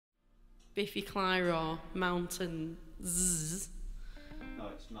Biffy Clyro, Mountains. No,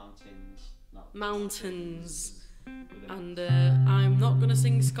 it's Mountains. Not Mountains. And I'm not going to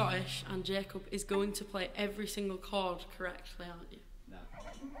sing Scottish, and Jacob is going to play every single chord correctly, aren't you? No.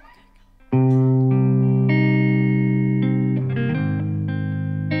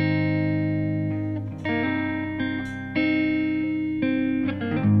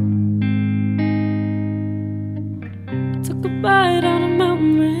 I took a bite on a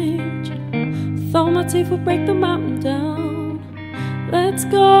mountain range, thought my teeth would break the mountain down. Let's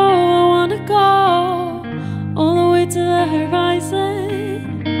go, I wanna go all the way to the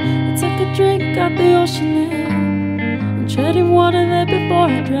horizon. I took a drink at the ocean there, and treading water there before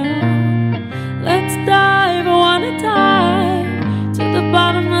I drown. Let's dive, I wanna dive to the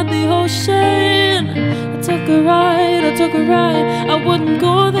bottom of the ocean. I took a ride, I wouldn't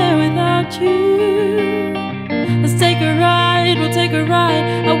go there without you. Let's take a ride, we'll take a ride,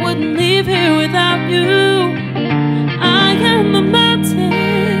 I wouldn't leave here without you. I am the mountain,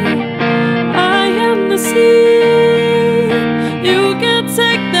 I am the sea. You can't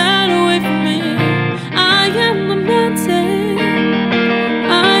take that away from me. I am the mountain,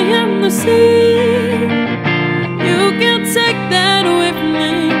 I am the sea. You can't take that away from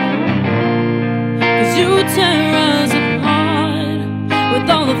me. 'Cause you tear us apart with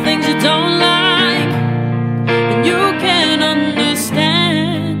all the things you don't like. And you can't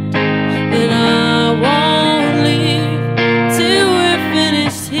understand that I won't leave till we're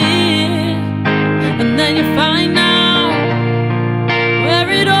finished here. And then you find out where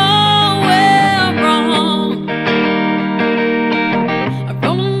it all went wrong. I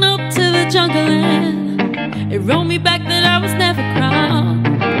wrote a note to the jungle and it wrote me back that I was never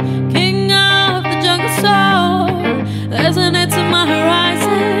crowned king of the jungle soul. There's an end to my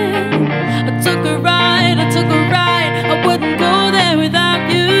horizon. I took a ride, I wouldn't go there without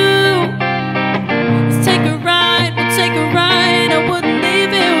you. Let's take a ride, we'll take a ride, I wouldn't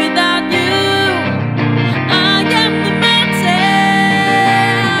leave here without you. I am the mountain,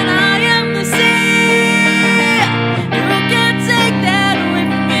 I am the sea. You can't take that away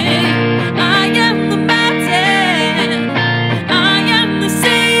from me. I am the mountain, I am the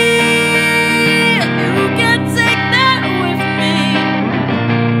sea. You can't take that away from me.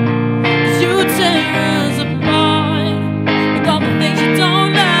 'Cause you tear us apart with all the things you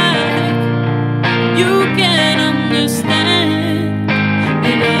don't like. You can't understand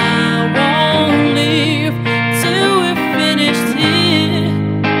that I won't leave till we're finished here.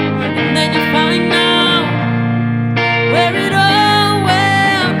 And then you find out where it all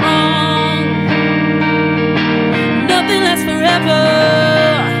went wrong. Nothing lasts forever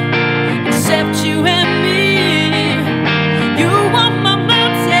except you and me. You are my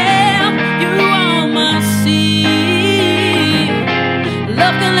mountain, you are my sea.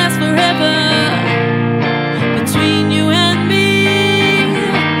 Love can last forever between you and me.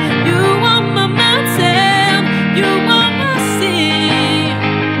 You are my mountain, you are my sea.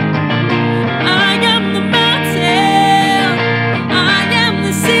 I am the mountain, I am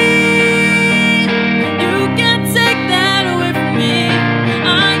the sea. You can't take that away from me.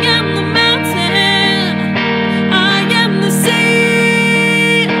 I am the mountain, I am the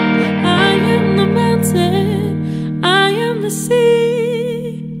sea. I am the mountain, I am the sea.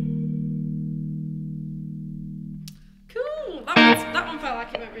 Cool, that one felt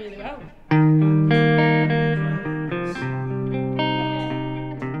like it went really well.